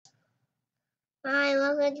Hi,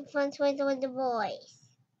 welcome to Fun Toys with the boys.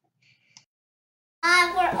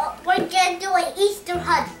 We're gonna do an Easter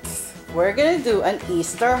hunt We're gonna do an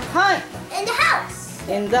Easter hunt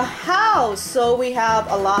in the house, So we have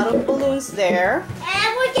a lot of balloons there,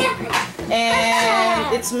 and we're gonna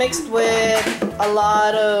and it's mixed with a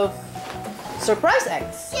lot of surprise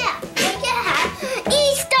eggs. yeah, we're gonna have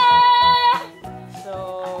Easter.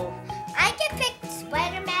 So I can pick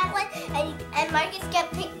Spider-Man one, and Marcus can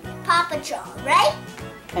pick Paw Patrol, right?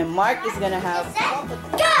 and Mark is gonna have. Set,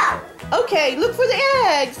 go! Okay, look for the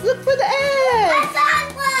eggs. Look for the I eggs. found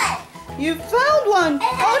one. You found one.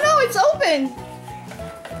 Oh no, it's open.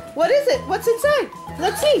 What is it? What's inside?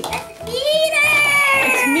 Let's see. It's Peter.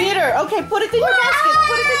 It's meter. Okay, put it in your basket.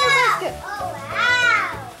 Put it in your basket. Oh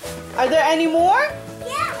wow! Are there any more?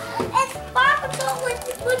 Yeah, it's Paw Patrol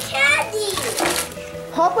with candy.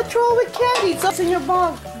 Paw Patrol with candy. It's in your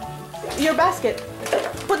your basket.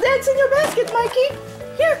 Put the eggs in your basket, Mikey.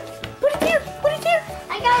 Here, put it here. Put it here.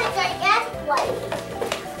 I got a gigantic one.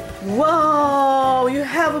 Whoa, you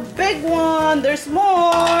have a big one. There's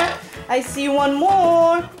more. I see one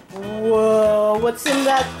more. Whoa, what's in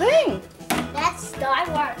that thing? That's Star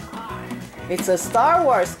Wars car. It's a Star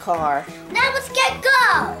Wars car. Now let's get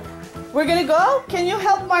go. We're gonna go? Can you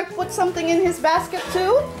help Mark put something in his basket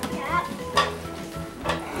too? Yeah.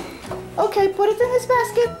 Okay, put it in his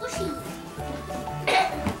basket. Pushy.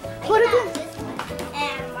 Put it in. This one.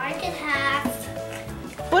 And Mark can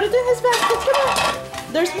have. Put it in his basket. Come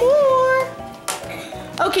on. There's more.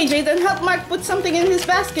 Okay, Jaden, help Mark put something in his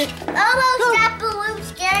basket. Almost Go. that balloon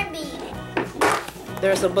scared me.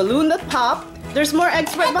 There's a balloon that popped. There's more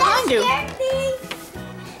eggs right behind you. That scared me.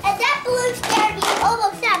 And that balloon scared me.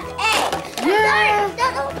 Almost that egg. Yeah.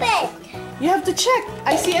 Don't open. You have to check.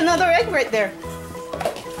 I see another egg right there.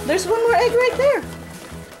 There's one more egg right there.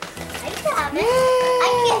 I can have it.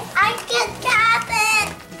 Yay. I can tap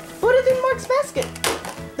it. Put it in Mark's basket.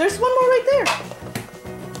 There's one more right there.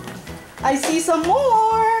 I see some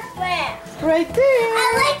more. Where? Right there. I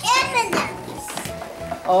like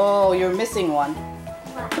M&M's. Oh, you're missing one.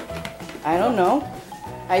 What? I don't know.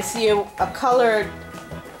 I see a colored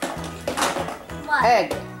What?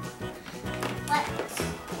 egg. What?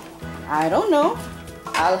 I don't know.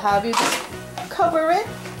 I'll have you just cover it.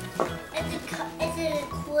 Is it a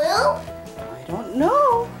clue? I don't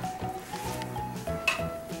know.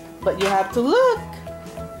 But you have to look.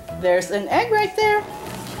 There's an egg right there.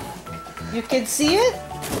 You can see it.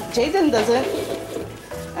 Jaden doesn't.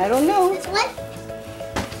 I don't know. This one?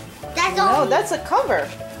 That's No, all. that's a cover.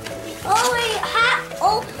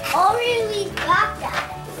 Already got that.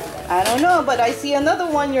 I don't know, but I see another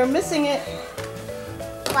one. You're missing it.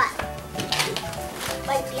 What?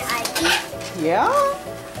 Right behind me. Yeah?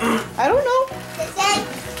 I don't know. This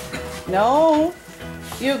egg. No.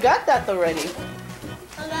 You got that already.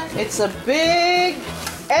 It's a big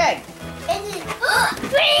egg. Is it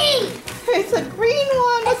green? It's a green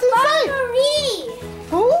one. What's It's inside? Marguerite.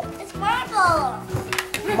 Who? It's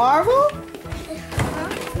Marble. Marvel?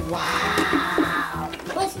 Wow.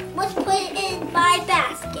 Let's put it in my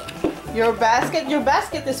basket. Your basket? Your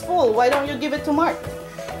basket is full. Why don't you give it to Mark?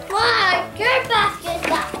 Why? Your basket is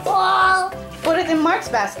not full. Put it in Mark's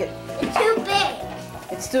basket. It's too big.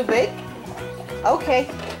 It's too big? Okay.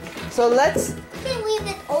 So let's You can leave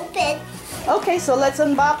it open.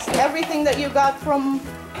 unbox everything that you got from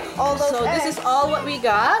all those eggs. So this is all what we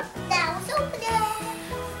got. Now let's open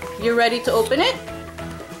it. You ready to open it?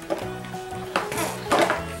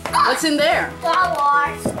 What's in there? Star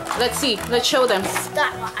Wars. Let's see. Let's show them.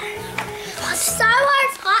 Star Wars. Star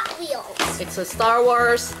Wars Hot Wheels. It's a Star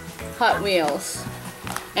Wars Hot Wheels.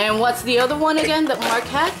 And what's the other one again that Mark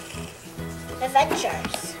had?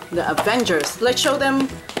 Adventures. The Avengers. Let's show them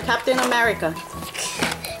Captain America.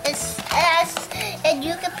 And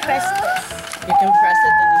you can press this. You can press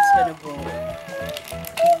it and it's gonna boom.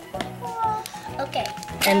 Okay.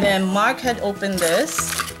 And then Mark had opened this.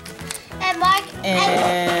 And Mark.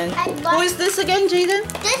 And Mark, who is this again, Jaden?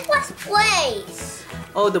 this was Blaze.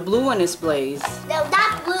 Oh, the blue one is Blaze. No,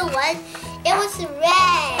 not blue one. It was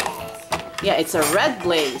red. Yeah, it's a red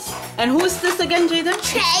Blaze. And who is this again, Jaden?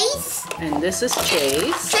 Chase. And this is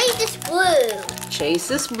Chase. Chase is blue. Chase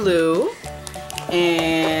is blue.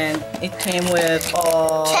 And it came with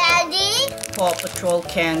all Candy. Paw Patrol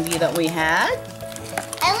candy that we had.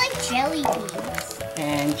 I like jelly beans.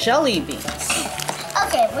 And jelly beans.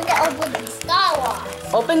 Okay, we're gonna open the Star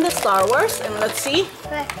Wars. Open the Star Wars and let's see.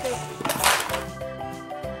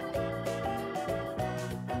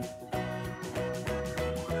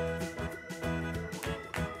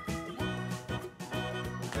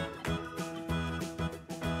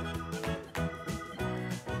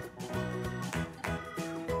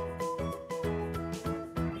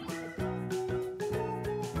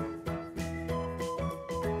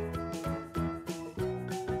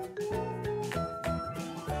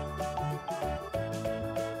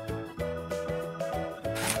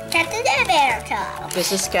 Captain America.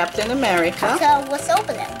 This is Captain America. So let's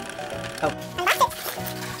open it.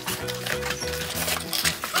 Oh.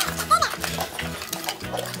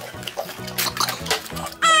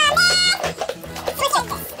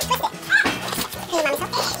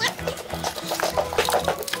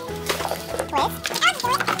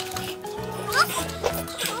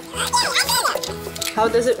 How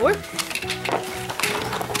does it work?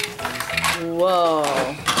 Whoa.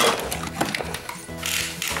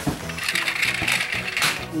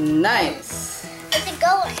 Nice. It's a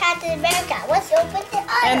go with Captain America. Let's open the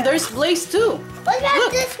other. And there's Blaze too. What about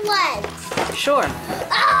Look. this one? Sure.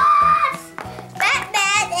 Ah!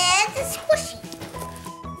 Batman and the Squishy.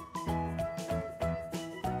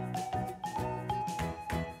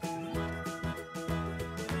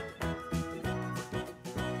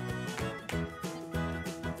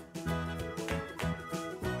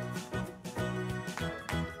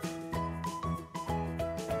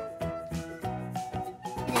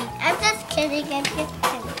 I'm just kidding. I'm just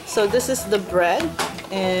kidding. So this is the bread,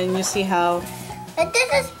 and you see how But this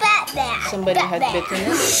is Batman. somebody had Batman. bitten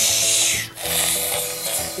it.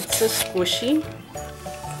 It's a squishy,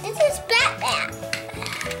 This is Batman.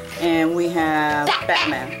 and we have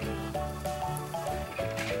Batman.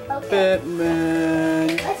 Okay. Batman.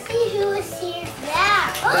 Let's see who is here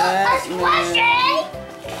now. Oh, a Batman.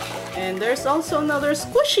 Squishy. And there's also another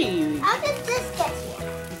squishy. How did this get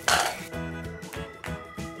here?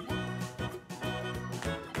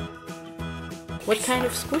 What kind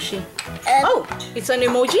of squishy? Oh, it's an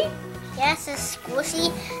emoji? Yes, a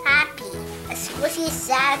Squishy happy. A Squishy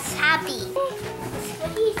sad happy. A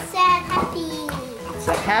Squishy sad happy. It's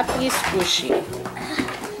a happy squishy.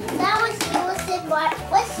 Now let's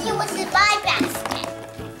see what's in my basket.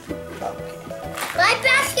 My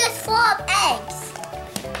basket's full of eggs.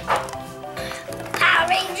 Power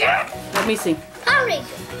Ranger. Let me see. Power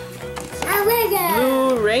Ranger. Power Ranger.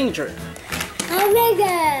 Blue Ranger. Power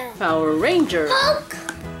Ranger. Power Ranger. Hulk.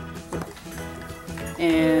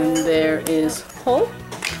 And there is Hulk.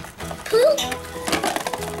 Poop.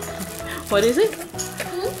 What is it?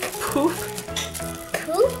 Poop. Poof.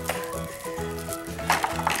 Poop.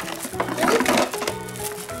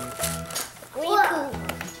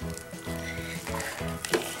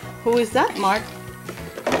 Who is that, Mark?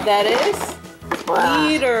 That is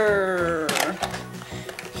Peter.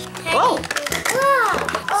 Oh,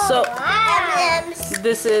 So- M&M's.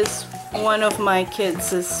 this is one of my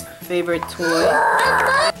kids' favorite toy.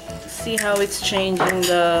 See how it's changing,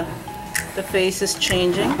 the face is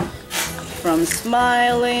changing from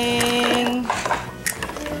smiling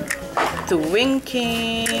to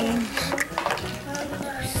winking.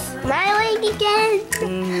 Smiling again.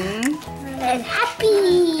 And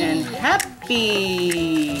happy. And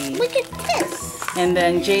happy. Look at this. And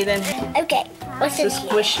then Jaden, Okay, what's it's a in here?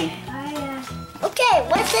 squishy. Okay,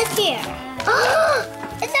 what's this here? Oh,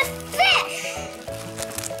 it's a fish.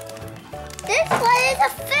 This one is a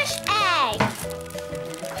fish egg.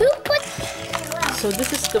 Who put? So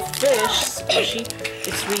this is the fish squishy.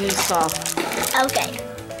 It's really soft. Okay.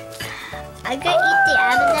 I'm gonna eat the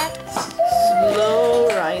M&M's. Slow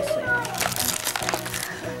rising.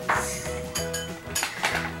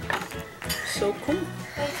 So cool.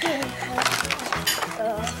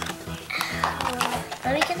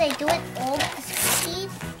 Maybe can I do it all with the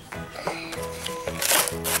squishies?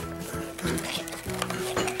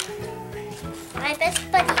 My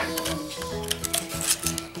best buddy.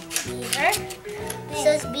 Beaver. This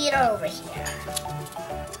is Beaver over here.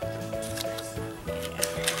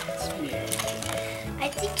 I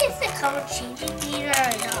think it's the color changing Beaver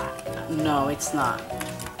or not. No, it's not.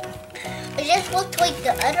 It just looks like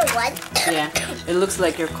the other one. Yeah, it looks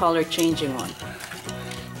like your color changing one.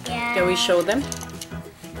 Yeah. Can we show them?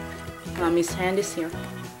 Mommy's hand is here.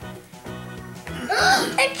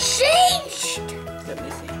 It changed! Let me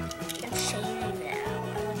see. It's changing now.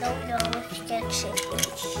 I don't know if it gets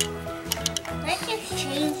changed. Like it's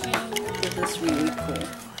changing. This is really cool.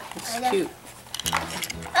 It's I know. cute.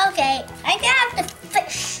 Okay, I can have the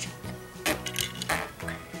fish.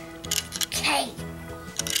 Okay.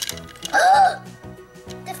 Oh!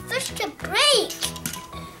 The fish can break.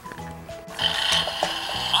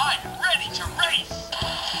 I'm ready to race!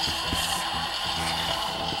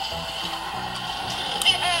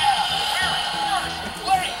 Yeah!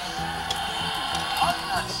 We're in first place! Up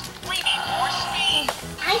next, we need more speed!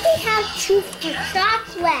 I can have two for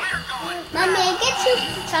chocolate. Mommy, I get two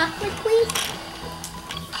for chocolate, please?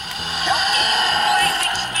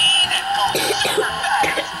 Blazing speed and go super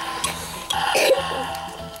fast!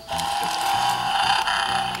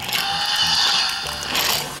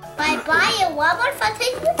 Bye-bye and one more fun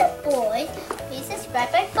thing with the boys. Please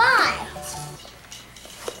subscribe by 5.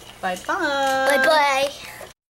 Bye-bye. Bye-bye.